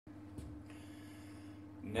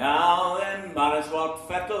Now then, Mariswat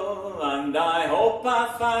Fettle, and I hope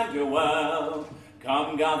I find you well.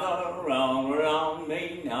 Come gather round around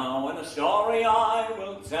me now, and a story I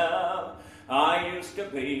will tell. I used to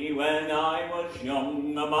be, when I was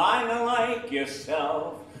young, a miner like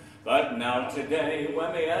yourself. But now today,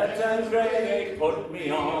 when my head turns grey, they put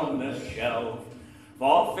me on the shelf.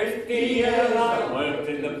 For 50 years I worked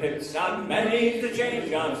in the pits, and many's the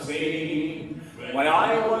change I've seen. When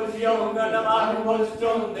I was young and a man was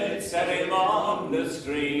done, they'd set him on the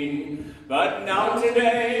screen. But now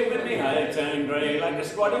today, with me head turned grey, like a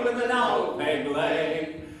squatty with an old peg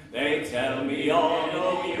leg, they tell me you're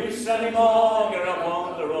no use anymore, get up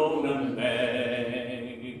on the road and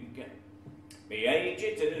beg. Me age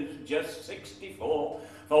it is just 64,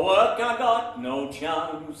 for work I got no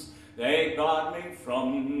chance. They barred me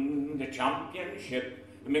from the championship,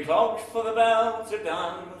 and me clogs for the bell to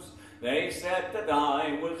dance. They said that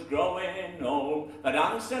I was growing old, but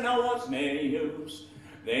dancing I was no use.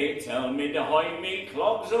 They tell me to hoy me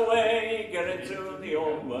clogs away, get into the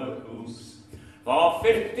old workhouse. For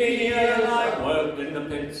 50 years I worked in the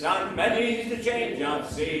pits, and many's the change I've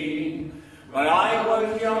seen. When I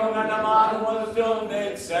was young and a man was done,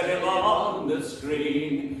 they'd set him on the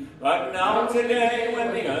screen. But now today,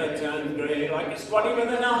 when the earth turns grey, like a squatty with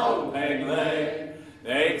an old peg leg,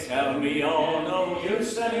 they tell me you're no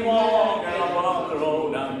use anymore, get up on the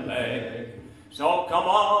road and beg. So come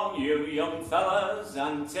on, you young fellas,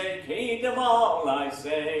 and take heed of all I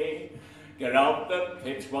say. Get out the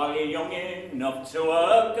pit while you're young enough to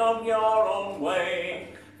work on your own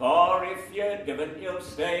way. For if you give it, you'll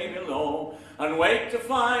stay below and wait to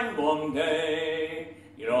find one day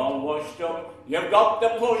you're all washed up, you've got the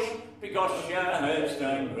push because your hair's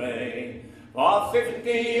turned grey. For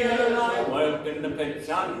 50 years I worked in the pits,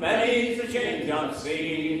 and many's the change I've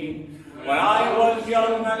seen. When I was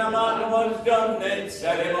young and a man was done, they'd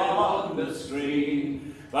set him on the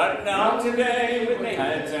screen. But now today, with me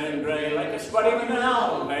head turned grey, like a squatty with an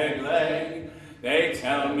old peg leg, they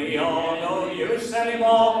tell me you're no use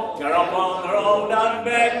anymore, get up on the road and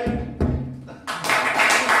beg.